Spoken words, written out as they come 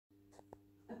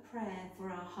prayer for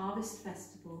our Harvest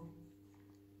Festival.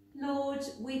 Lord,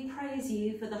 we praise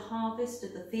you for the harvest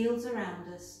of the fields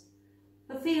around us,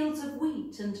 for fields of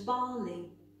wheat and barley,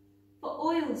 for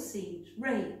oilseed,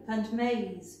 rape and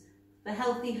maize, for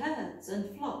healthy herds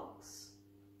and flocks.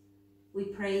 We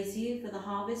praise you for the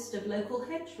harvest of local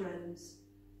hedgerows,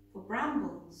 for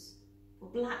brambles, for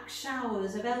black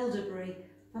showers of elderberry,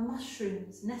 for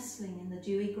mushrooms nestling in the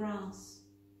dewy grass.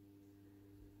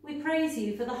 We praise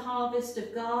you for the harvest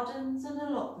of gardens and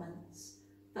allotments,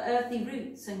 for earthy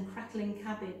roots and crackling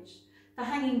cabbage, for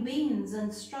hanging beans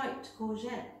and striped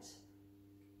courgette.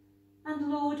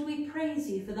 And Lord, we praise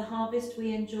you for the harvest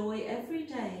we enjoy every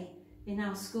day in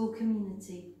our school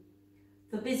community,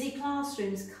 for busy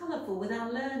classrooms colourful with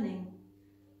our learning,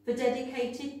 for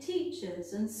dedicated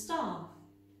teachers and staff,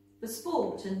 for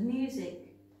sport and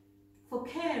music, for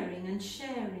caring and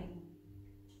sharing,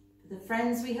 for the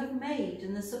friends we have made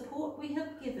and the support we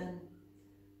have given,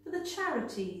 for the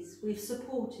charities we've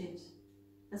supported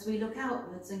as we look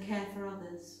outwards and care for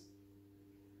others.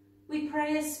 We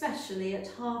pray especially at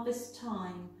harvest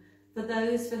time for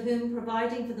those for whom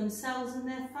providing for themselves and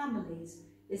their families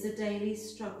is a daily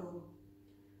struggle.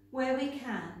 Where we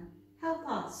can, help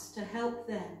us to help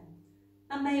them,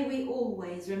 and may we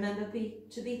always remember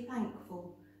to be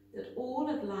thankful that all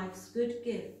of life's good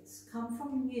gifts come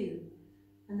from you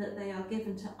and that they are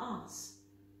given to us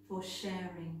for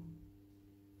sharing.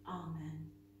 Amen.